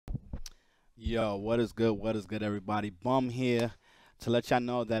Yo, what is good? What is good, everybody? Bum here to let y'all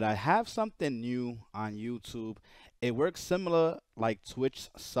know that I have something new on YouTube. It works similar like Twitch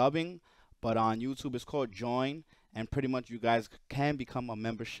subbing, but on YouTube it's called Join, and pretty much you guys can become a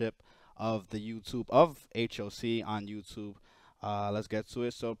membership of the YouTube of HOC on YouTube. Let's get to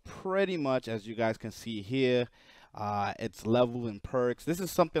it. So pretty much as you guys can see here, it's level and perks. This is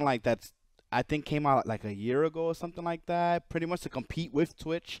something like that's I think came out like a year ago or something like that, pretty much to compete with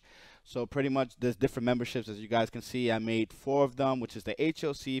Twitch. So pretty much there's different memberships as you guys can see. I made 4 of them, which is the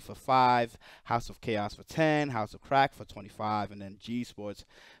HOC for 5, House of Chaos for 10, House of Crack for 25, and then G Sports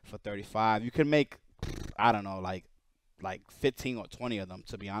for 35. You can make, I don't know, like 15 or 20 of them,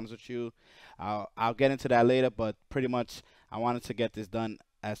 to be honest with you. I'll get into that later, but pretty much I wanted to get this done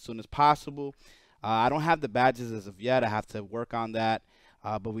as soon as possible. I don't have the badges as of yet. I have to work on that.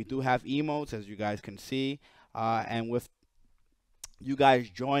 But we do have emotes, as you guys can see. And with you guys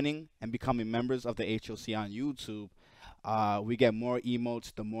joining and becoming members of the HOC on YouTube, we get more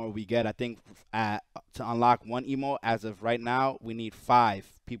emotes the more we get. I think to unlock 1 emote, as of right now, we need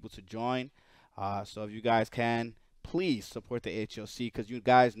 5 people to join. So if you guys can, please support the HOC, because you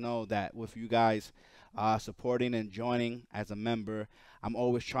guys know that with you guys supporting and joining as a member, I'm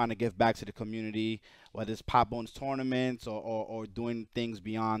always trying to give back to the community, whether it's Pop Bones tournaments or doing things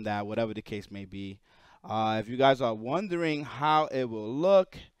beyond that, whatever the case may be. If you guys are wondering how it will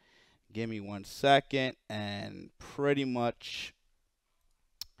look, give me 1 second, and pretty much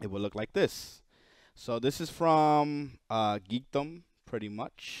it will look like this. So this is from Geekdom, pretty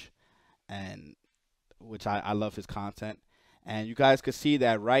much, and which I love his content. And you guys can see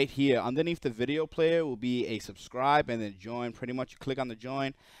that right here underneath the video player will be a subscribe and then join. Pretty much you click on the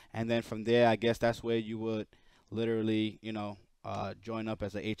join, and then from there I guess that's where you would literally, you know, join up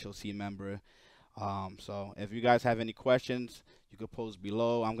as a HOC member. So if you guys have any questions, you could post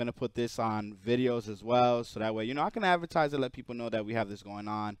below. I'm gonna put this on videos as well, so that way, you know, I can advertise and let people know that we have this going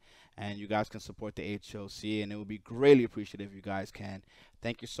on, and you guys can support the HOC, and it would be greatly appreciated if you guys can.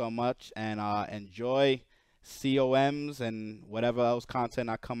 Thank you so much, and enjoy COMs and whatever else content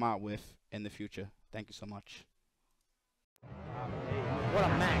I come out with in the future. Thank you so much. What a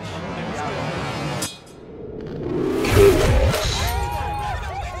match.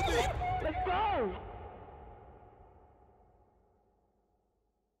 Let's go.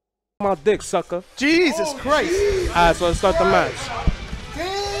 My dick, sucker. Jesus Christ. Alright, so let's start the match. Damn.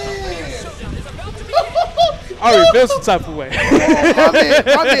 I already feel some type of way. my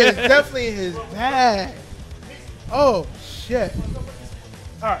man is definitely in his bag. Oh, shit.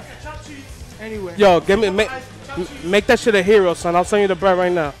 All right. Anyway. Yo, give me make that shit a hero, son. I'll send you the bread right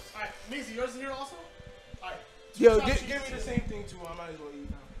now. All right. Macy, yours is here also? All right. Yo, give me the same thing, too. I might as well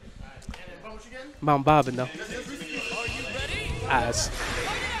eat now. All right. And then, what you getting? I'm bobbing, though. Ass.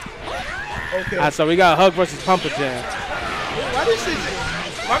 Okay. Alright, so we got Hug versus PumperJam. Why this shit?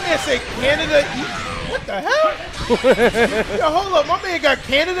 My man say Canada East. What the hell? Yo, hold up. My man got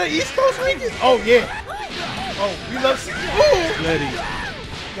Canada East Coast rankings? Oh, yeah. Oh, we love seeing. Ooh! Ready.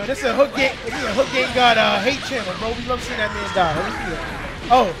 Yo, this is a HookGangGod hate channel, bro. We love seeing that man die. Let me see that.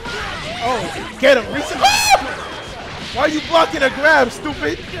 Oh, get him. Reset. Why are you blocking a grab,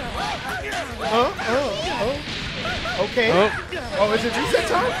 stupid? Okay. Oh, is it reset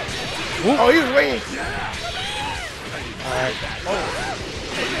time? Oh, he was waiting. All right.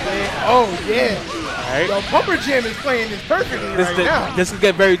 Oh, yeah. All right. Yo, PumperJam is playing this perfectly right now. This could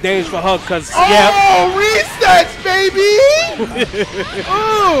get very dangerous for Hug, because, Resets, baby!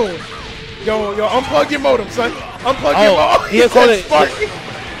 Ooh! Yo, unplug your modem, son. Unplug your modem. He called it.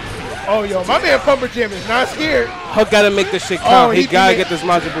 Oh, yo, my man PumperJam is not scared. Hug gotta make this shit count. He gotta get this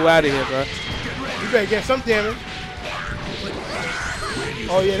Majibu out of here, bro. You better get some damage.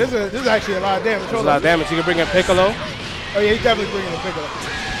 Oh, yeah, this is actually a lot of damage. There's a lot of damage. You can bring in Piccolo. Oh, yeah, he's definitely bringing in Piccolo.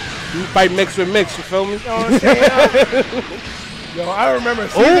 You fight mix with mix, you feel me? You know what I'm saying? Yo, I remember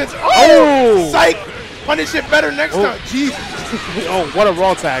seasons. Oh! Psych! Punish it better next time. Jesus. Oh, what a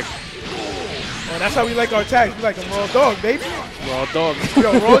raw tag. Oh, that's how we like our tags. We like a raw dog, baby. Raw dog.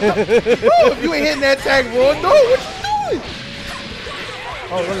 Yo, raw dog. Bro, if you ain't hitting that tag raw dog, what you doing?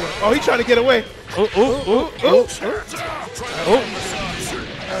 Oh, look at him. Oh, he's trying to get away.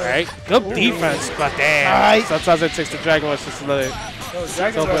 All right, good defense, but damn. Sometimes it takes the Dragon Rush just to let it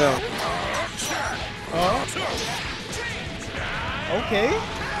Dragon open up. Okay.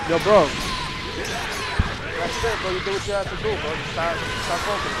 Yo, bro. That's it, bro. You do what you have to do, bro. Just stop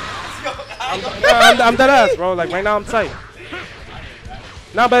I'm dead ass, bro. Like, right now I'm tight.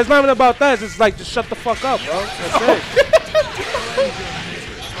 Nah, but it's not even about that. It's just like, just shut the fuck up, bro. That's it.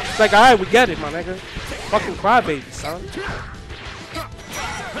 It's like, all right, we get it, my nigga. Fucking crybaby, son.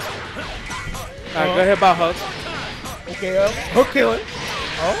 Alright, go ahead about Hook. Okay, Hook killing.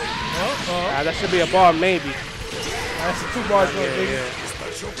 That should be a bar, maybe. That's a 2-bar joint, baby.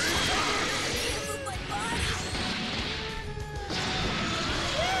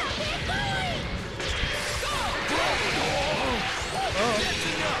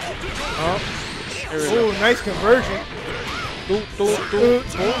 Ooh, nice conversion.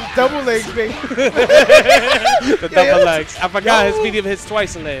 Double legs, baby. The double legs. I forgot his medium hits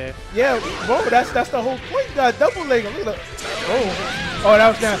twice in there. Yeah, bro, that's the whole point. You got double leg. Look at that. Oh, that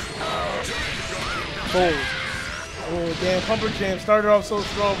was nasty. Boom. Oh, damn, PumperJam started off so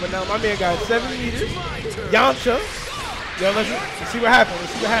strong, but now my man got 7 meters. Yamcha. Yo, let's see what happens.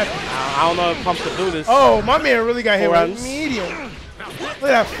 I don't know if Pump could do this. Oh, my man really got hit 4 with M's. medium. Look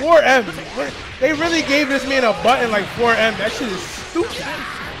at that, 4M. They really gave this man a button like 4M. That shit is stupid.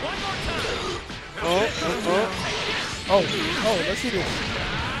 Oh, let's see this.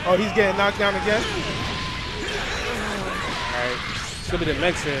 Oh, he's getting knocked down again. Alright, it's gonna be the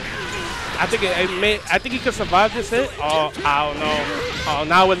next hit. I think I think he could survive this hit. Oh, I don't know. Oh,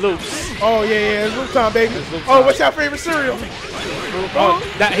 now it loops. Oh yeah, it's loop time, baby. Loop Oh, time. what's your favorite cereal? Oh,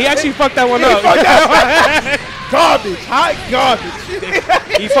 he actually fucked that one up. Garbage, hot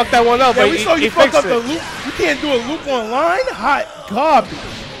garbage. He fucked that one up, Yeah, but we saw you he fuck fixed up the it. loop. You can't do a loop online. Hot garbage.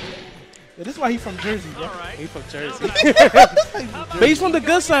 Yeah, this is why he's from Jersey, bro. He from Jersey. But he's from the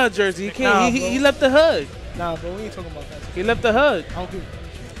good side of Jersey. He can't. Nah, he left the hood. Nah, bro, we ain't talking about that. He left the hood. I don't give a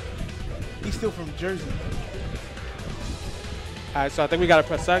He's still from Jersey. All right, so I think we gotta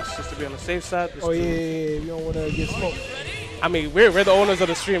press X just to be on the safe side. Oh yeah, we don't want to get smoked. I mean, we're the owners of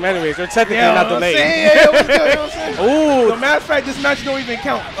the stream, anyways. We're technically Yeah, not I'm delayed. saying, yeah, what's good, you know what I'm saying? Ooh, So, matter of fact, this match don't even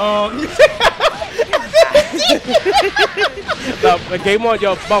count. the game on,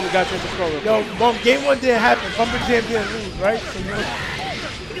 yo, bum, we got to control it. Yo, Bum, game 1 didn't happen. PumperJam didn't lose, right? So,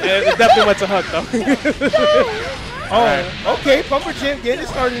 It definitely went to Hook, though. right. Okay, PumperJam getting it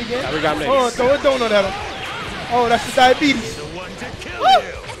started again. Now we got mix. Hold on, throw a donut at him. Oh, that's the diabetes.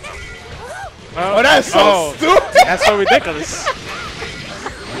 Oh, that's so stupid. That's so ridiculous.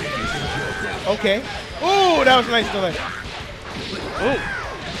 Okay. Ooh, that was a nice delay. Ooh,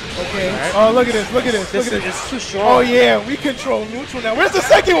 Okay. Right. Oh, look at this. Look at this. this Look at this. is too strong. Oh, yeah. We control neutral now. Where's the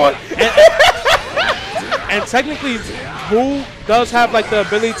second one? And technically, Boo does have like the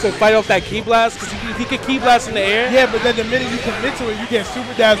ability to fight off that key blast because he can key blast in the air. Yeah, but then the minute you commit to it, you get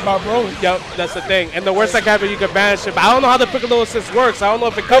super dazzled by Broly. Yep, that's the thing. And the worst that can happen, you can banish it. But I don't know how the Piccolo assist works. I don't know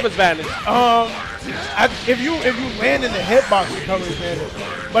if it covers vanish. If you land in the hitbox, it covers damage.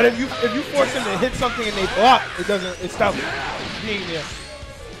 But if you force them to hit something and they block, it doesn't. It stops being there.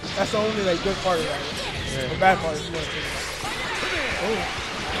 That's the only like good part of that. The bad part is more.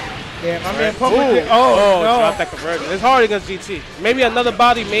 Yeah, my man PumperJam. Oh, no. drop that conversion. It's hard against GT. Maybe another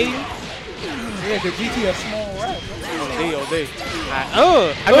body, maybe. Yeah, the GT a small rap.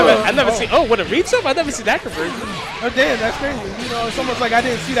 Oh, D. I never seen. Oh, what a reach up! I never seen that conversion. Oh damn, that's crazy. You know, it's almost like I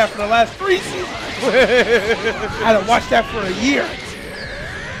didn't see that for the last 3 seasons. I had to watch that for a year.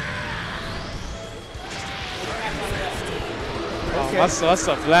 Oh, my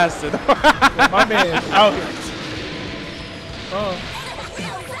stuff blasted. My man is out here.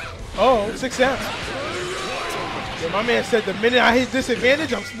 Oh, 6 down. Yeah, my man said the minute I hit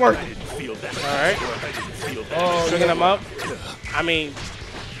disadvantage, I'm smirking. All right. Oh, Stringing them up. I mean,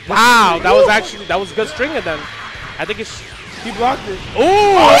 wow, that was good stringing then. I think it's. He blocked it.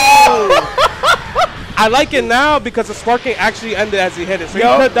 Ooh! I like it now because the sparking actually ended as he hit it, so he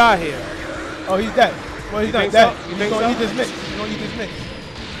could die here. Oh, he's dead. Well, he's not think dead. so? You He's think gonna so? eat this mix. He's gonna eat this mix.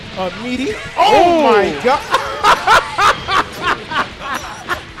 Meaty. Oh my god.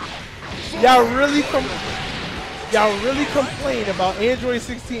 Y'all really complain about Android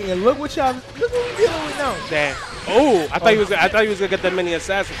 16, and look what we dealing with now. Damn. Oh, I thought he was gonna get that mini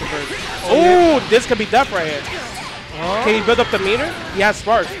assassin conversion. Oh, this could be death right here. Can he build up the meter? He has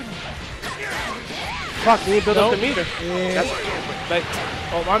spark. Fuck, can he build up the meter? Yeah. That's like,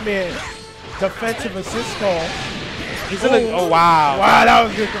 Oh, my man. Defensive assist call. he's in the. Oh wow. Wow, that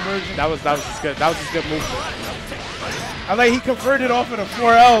was a good conversion. That was just good. That was just good movement. I like he converted off of the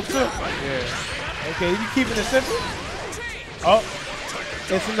 4L too. Yeah. Okay, you keeping it simple? Oh,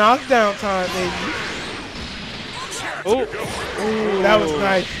 it's knockdown time, baby. Ooh. Ooh, that was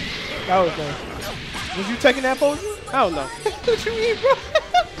nice. That was nice. Was you taking that pose? I don't know. What you mean, bro?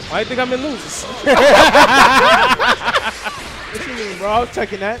 Why do you think I'm in losers? What you mean, bro? I was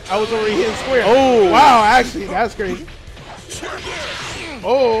taking that. I was already hitting square. Oh. Wow, actually, that's crazy.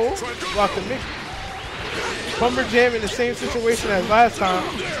 Oh, blocked the mix. PumperJam in the same situation as last time.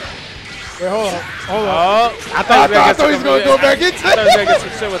 Wait, hold on. Hold on. Oh, I thought he was gonna go back into I thought he was gonna get some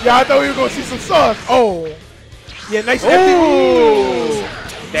shit with Yeah, I that. thought we were gonna see some sauce. Oh. Yeah, nice empty. Ooh.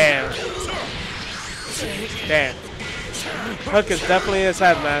 Damn. Damn. Hook is definitely in his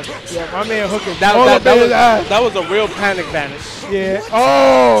head, man. Yeah, my man Hook is That was a real panic vanish. Yeah.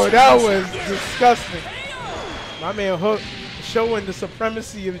 Oh, that was disgusting. My man Hook showing the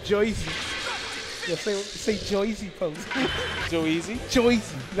supremacy of Joyzy. Yeah, say Joyzy pose. Joe Easy?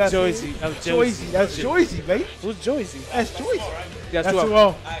 Joyzy. That's Joyzy. it. Joyzy. That's Joyzy, baby. Who's Joyzy? That's Joyzy. That's That's who who.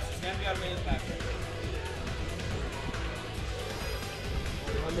 else.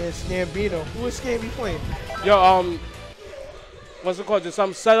 My man Scambino. Who is Scamby playing? Yo, what's it called? Just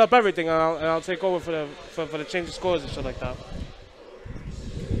set up everything, and I'll take over for the change of scores and shit like that.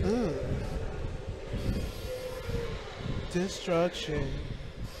 Destruction.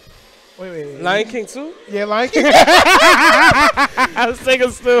 Wait. Lion King 2? Yeah, Lion King. I was thinking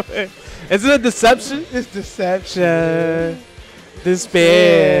stupid. Is it a deception? It's deception.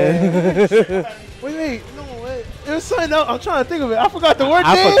 Despair. Wait. No, wait. It was something else. I'm trying to think of it. I forgot the word.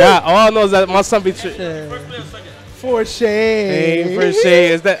 I forgot. All I know is that my son be For shame. For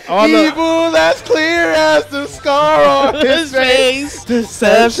shame. Is that all evil as clear as the scar on his face?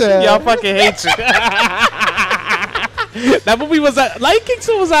 Deception. Y'all fucking hate you. That movie was Lion King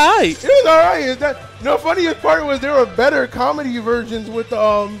 2 was alright. It was alright. The funniest part was there were better comedy versions with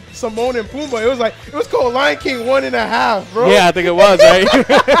Simone and Pumbaa. It was called Lion King 1.5, bro. Yeah, I think it was, right?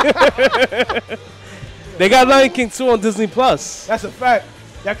 They got Lion King 2 on Disney Plus. That's a fact.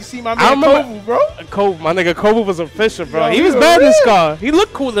 Y'all can see my man Kovu, bro. My nigga Kovu was official, bro. Yo, he was bad in this car. He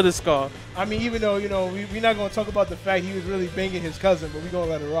looked cool in this car. I mean, even though, we're not going to talk about the fact he was really banging his cousin, but we're going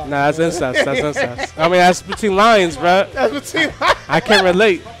to let it rock. Nah, that's incest. That's incest. I mean, that's between lions, bro. That's between I can't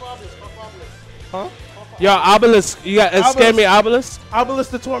relate. Huh? Yo, Obelisk. You got Scamby Obelisk?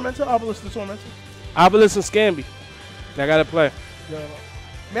 Obelisk the Tormentor? Obelisk the Tormentor? Obelisk and Scamby. I got to play. Yo,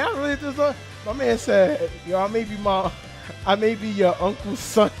 man, I really just my man said, yo, I may be your uncle's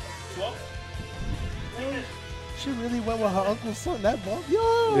son. She really went with her uncle's son, that bump.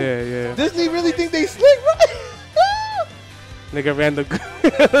 Yo. Yeah. Disney really think they slick, right? Nigga ran the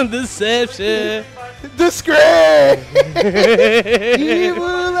deception. Disgrace.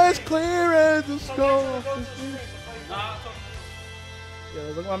 Evil as clear as the skull. Yo,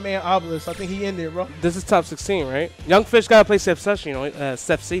 look at my man Obelisk. I think he in there, bro. This is top 16, right? Young Fish gotta play Step Session,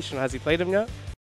 Step Station. Has he played him yet?